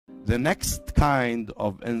the next kind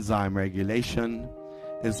of enzyme regulation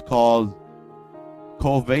is called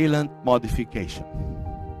covalent modification.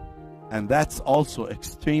 And that's also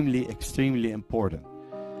extremely, extremely important.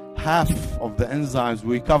 Half of the enzymes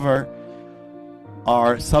we cover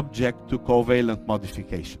are subject to covalent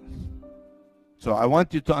modification. So I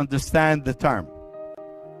want you to understand the term.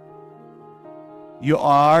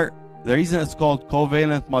 The reason it's called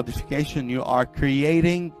covalent modification, you are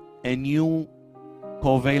creating a new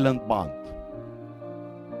covalent bond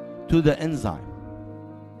to the enzyme.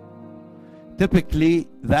 Typically,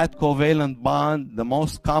 that covalent bond, the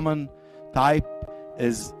most common type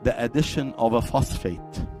is the addition of a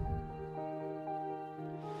phosphate.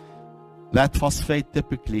 That phosphate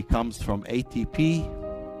typically comes from ATP,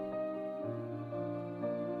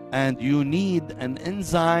 and you need an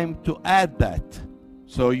enzyme to add that.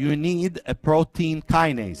 So you need a protein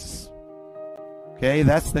kinase. Okay,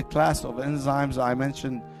 that's the class of enzymes I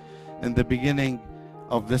mentioned in the beginning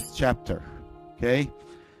of this chapter. Okay,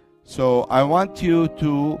 so I want you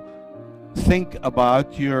to think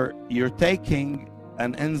about you're taking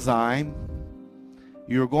an enzyme,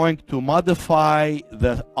 you're going to modify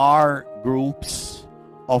the R groups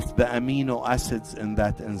of the amino acids in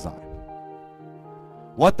that enzyme.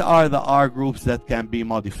 What are the R groups that can be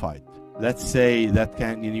modified? Let's say that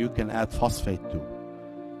you can add phosphate to.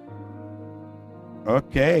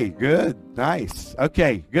 Okay, good, nice.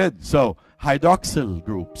 Okay, good. So hydroxyl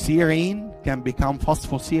group, serine can become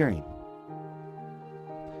phosphoserine.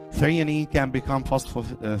 Threonine can become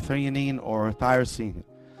threonine or tyrosine.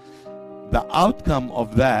 The outcome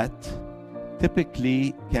of that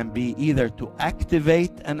typically can be either to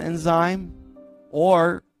activate an enzyme,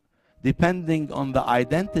 or depending on the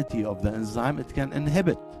identity of the enzyme, it can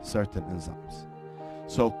inhibit certain enzymes.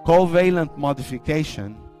 So covalent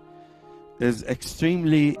modification is an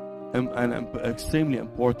extremely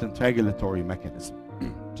important regulatory mechanism.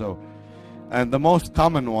 And the most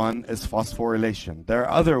common one is phosphorylation. There are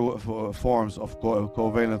other forms of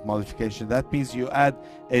covalent modification. That means you add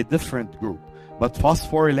a different group. But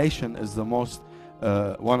phosphorylation is the most,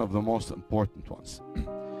 one of the most important ones.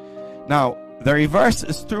 Now, the reverse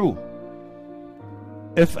is true.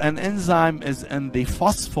 If an enzyme is in the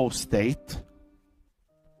phospho state,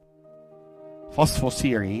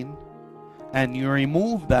 phosphoserine, and you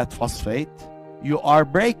remove that phosphate, you are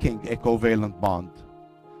breaking a covalent bond.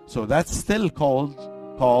 So that's still called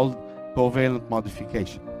covalent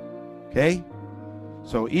modification. Okay?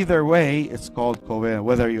 So either way, it's called covalent,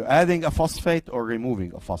 whether you're adding a phosphate or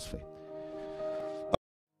removing a phosphate.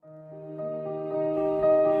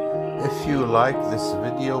 If you like this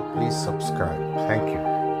video, please subscribe. Thank you.